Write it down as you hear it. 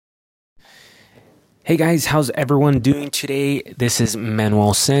Hey guys, how's everyone doing today? This is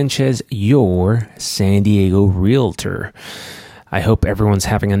Manuel Sanchez, your San Diego realtor. I hope everyone's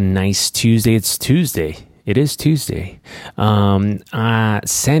having a nice Tuesday. It's Tuesday. It is Tuesday. San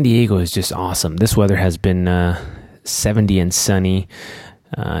Diego is just awesome. This weather has been 70 and sunny.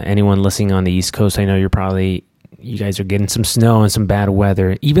 Anyone listening on the East Coast, I know you guys are getting some snow and some bad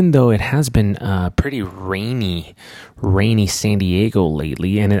weather, even though it has been pretty rainy San Diego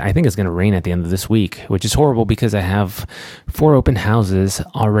lately. And I think it's going to rain at the end of this week, which is horrible because I have 4 open houses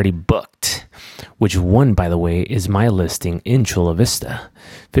already booked, which one, by the way, is my listing in Chula Vista,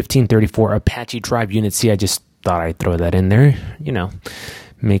 1534 Apache Drive, Unit C. I just thought I'd throw that in there,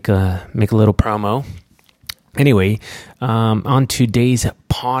 make a little promo. Anyway, on today's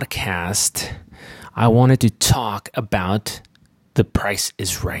podcast, I wanted to talk about The Price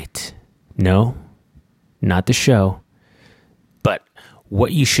is Right. No, not the show, but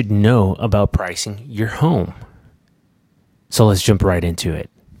what you should know about pricing your home. So let's jump right into it.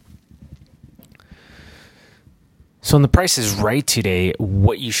 So on The Price is Right today,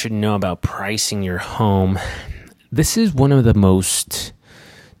 what you should know about pricing your home. This is one of the most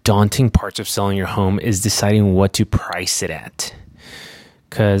daunting parts of selling your home, is deciding what to price it at.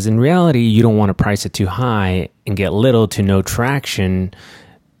 Because in reality, you don't want to price it too high and get little to no traction.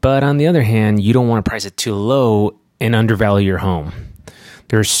 But on the other hand, you don't want to price it too low and undervalue your home.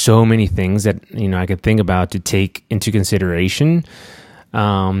 There are so many things that I could think about to take into consideration.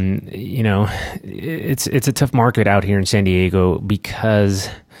 It's a tough market out here in San Diego because,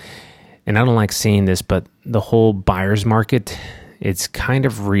 and I don't like saying this, but the whole buyer's market, it's kind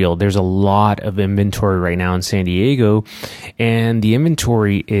of real. There's a lot of inventory right now in San Diego, and the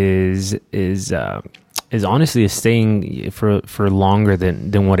inventory is honestly staying for longer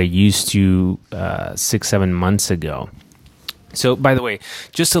than what it used to 6-7 months ago. So, by the way,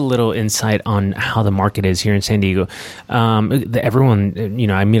 just a little insight on how the market is here in San Diego. Everyone,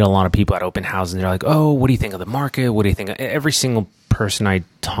 I meet a lot of people at open houses, and they're like, "Oh, what do you think of the market? What do you think?" Every single person I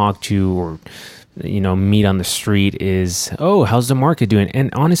talk to or meet on the street is, "Oh, how's the market doing?" And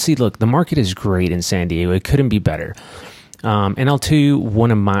honestly, look, the market is great in San Diego. It couldn't be better. And I'll tell you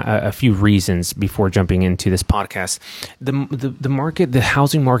a few reasons before jumping into this podcast. The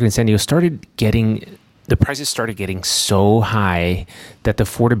housing market in San Diego the prices started getting so high that the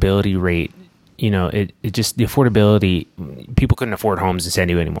affordability rate, the affordability, people couldn't afford homes in San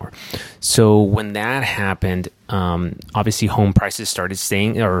Diego anymore. So when that happened, obviously homes started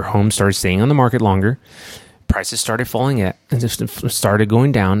staying on the market longer. Prices started falling and just started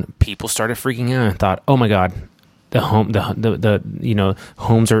going down. People started freaking out and thought, "Oh my God, the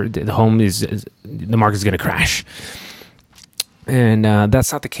market is going to crash." And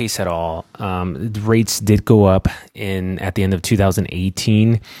that's not the case at all. Rates did go up at the end of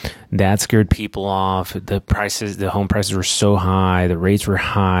 2018. That scared people off. The home prices were so high. The rates were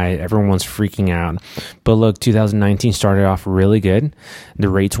high. Everyone was freaking out. But look, 2019 started off really good. The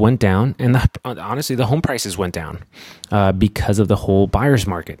rates went down, and honestly, the home prices went down because of the whole buyer's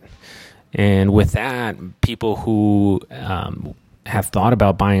market. And with that, people who have thought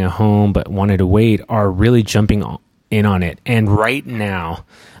about buying a home but wanted to wait are really jumping in on it. And right now,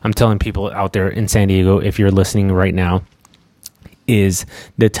 I'm telling people out there in San Diego, if you're listening right now, is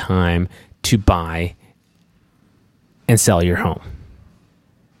the time to buy and sell your home.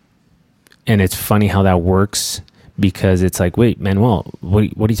 And it's funny how that works, because it's like, wait, Manuel, what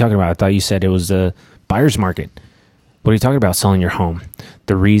are you talking about? I thought you said it was a buyer's market. What are you talking about selling your home?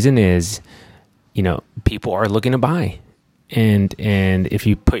 The reason is, people are looking to buy. And if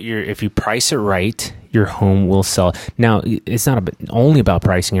you price it right, your home will sell. Now, it's not only about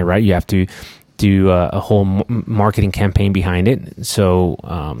pricing it right. You have to do a whole marketing campaign behind it. So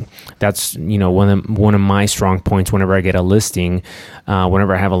that's one of my strong points. Whenever I get a listing,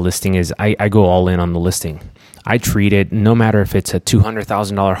 whenever I have a listing, is I go all in on the listing. I treat it, no matter if it's a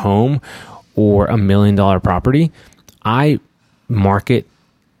 $200,000 home or $1 million property, I market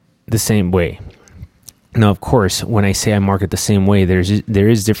the same way. Now, of course, when I say I market the same way, there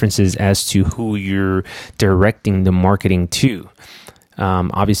is differences as to who you're directing the marketing to.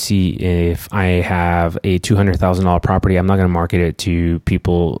 Obviously, if I have a $200,000 property, I'm not going to market it to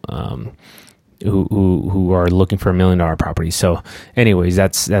people who are looking for $1 million property. So, anyways,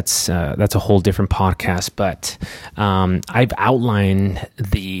 that's a whole different podcast. But I've outlined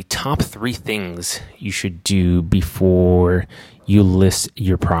the top 3 things you should do before you list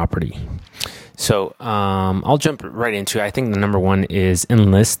your property. So I'll jump right into it. I think the number 1 is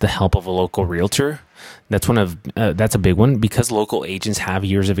enlist the help of a local realtor. That's a big one, because local agents have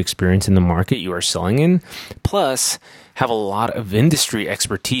years of experience in the market you are selling in, plus have a lot of industry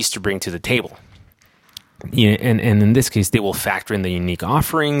expertise to bring to the table. Yeah, and in this case, they will factor in the unique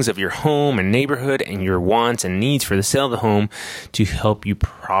offerings of your home and neighborhood and your wants and needs for the sale of the home to help you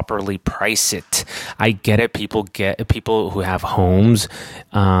properly price it. I get it. People who have homes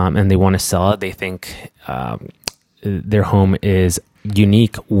and they want to sell it. They think their home is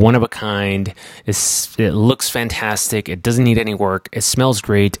unique, one of a kind. It looks fantastic. It doesn't need any work. It smells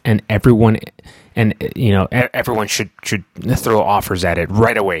great, and everyone should throw offers at it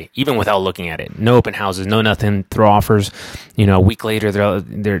right away, even without looking at it. No open houses, no nothing. Throw offers. A week later,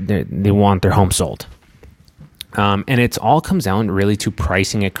 they want their home sold. And it all comes down really to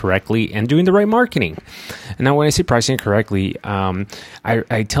pricing it correctly and doing the right marketing. And now when I say pricing it correctly,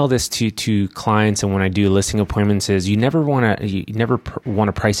 I tell this to clients, and when I do listing appointments, is you never want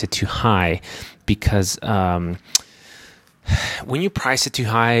to price it too high, because when you price it too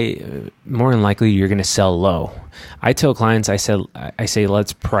high, more than likely you're going to sell low. I tell clients, I say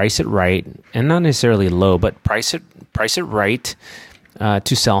let's price it right, and not necessarily low, but price it right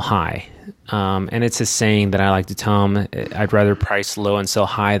to sell high. And it's a saying that I like to tell them: I'd rather price low and sell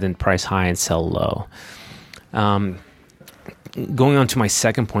high than price high and sell low. Going on to my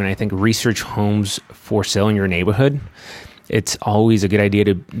second point, I think research homes for sale in your neighborhood. It's always a good idea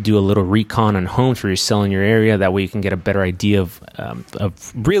to do a little recon on homes for your sale in your area. That way you can get a better idea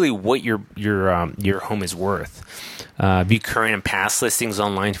of really what your home is worth. View current and past listings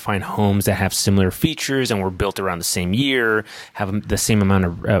online to find homes that have similar features and were built around the same year, have the same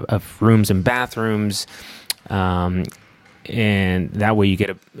amount of rooms and bathrooms, and that way you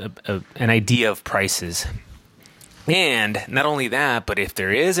get an idea of prices. And not only that, but if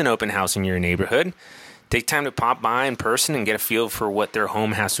there is an open house in your neighborhood, take time to pop by in person and get a feel for what their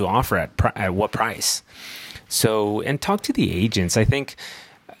home has to offer at what price. So, and talk to the agents. I think,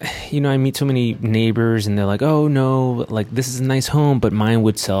 I meet so many neighbors and they're like, oh no, like this is a nice home, but mine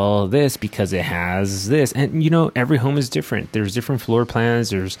would sell this because it has this. And every home is different. There's different floor plans.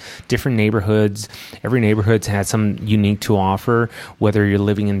 There's different neighborhoods. Every neighborhood's had some unique to offer, whether you're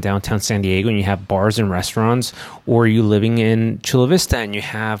living in downtown San Diego and you have bars and restaurants, or you living in Chula Vista and you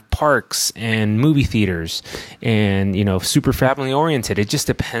have parks and movie theaters and, super family oriented. It just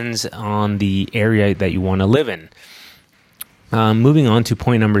depends on the area that you want to live in. Moving on to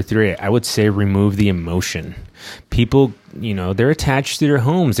point number 3, I would say remove the emotion. People, they're attached to their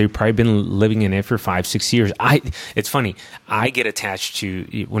homes. They've probably been living in it for 5-6 years. It's funny. I get attached to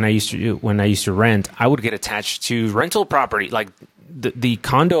when I used to rent. I would get attached to rental property, like the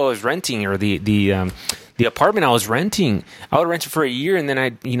condo I was renting or the apartment I was renting. I would rent it for a year, and then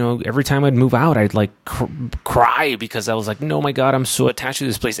every time I'd move out, I'd like cry because I was like, no, my God, I'm so attached to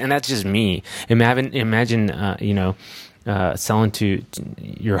this place. And that's just me. Imagine selling to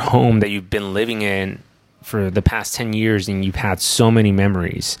your home that you've been living in for the past 10 years and you've had so many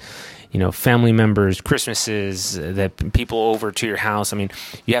memories, family members, Christmases, that people over to your house. I mean,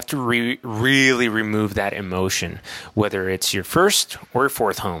 you have to really remove that emotion, whether it's your first or your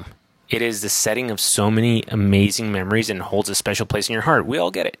fourth home. It is the setting of so many amazing memories and holds a special place in your heart. We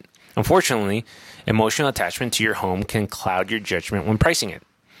all get it. Unfortunately, emotional attachment to your home can cloud your judgment when pricing it.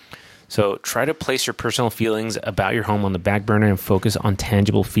 So try to place your personal feelings about your home on the back burner and focus on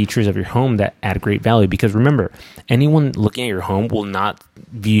tangible features of your home that add great value. Because remember, anyone looking at your home will not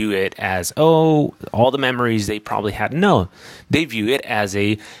view it as, all the memories they probably had. No, they view it as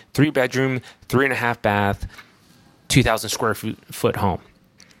a 3-bedroom, 3.5 bath, 2,000 square foot home.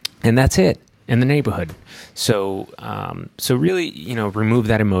 And that's it in the neighborhood. So really, remove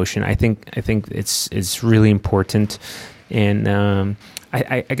that emotion. I think it's really important. And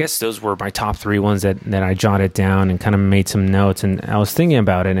I guess those were my top 3 ones that I jotted down and kind of made some notes. And I was thinking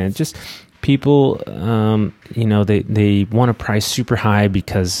about it, and it just people, they want to price super high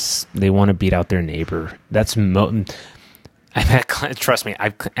because they want to beat out their neighbor. That's I've had clients. Trust me,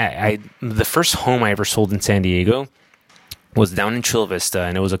 the first home I ever sold in San Diego was down in Chula Vista,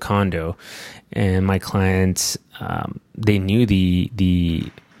 and it was a condo. And my clients, they knew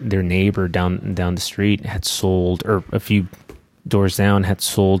their neighbor down the street had sold, or a few doors down had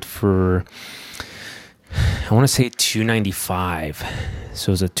sold for, I want to say $295,000.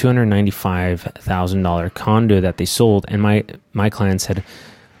 So it was a $295,000 condo that they sold, and my client said,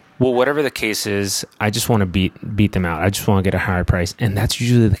 well, whatever the case is, I just want to beat them out. I just want to get a higher price. And that's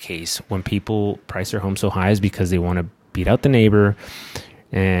usually the case when people price their home so high, is because they want to beat out the neighbor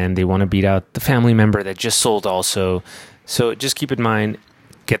and they want to beat out the family member that just sold also. So just keep in mind,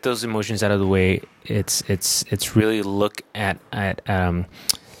 get those emotions out of the way. It's really look at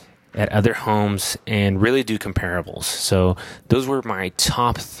other homes and really do comparables. So those were my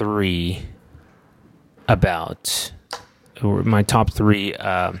top 3 about my top 3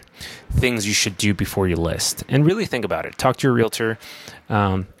 things you should do before you list. And really think about it. Talk to your realtor.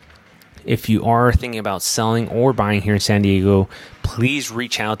 If you are thinking about selling or buying here in San Diego, please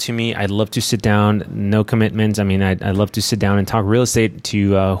reach out to me. I'd love to sit down. No commitments. I mean, I'd love to sit down and talk real estate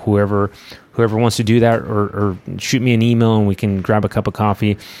to whoever wants to do that, or shoot me an email and we can grab a cup of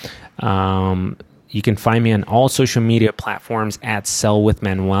coffee. You can find me on all social media platforms at Sell with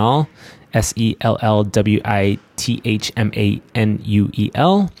Manuel,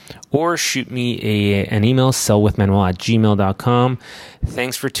 SELLWITHMANUEL, or shoot me an email, sellwithmanuel@gmail.com.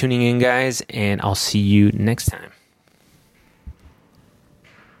 Thanks for tuning in, guys, and I'll see you next time.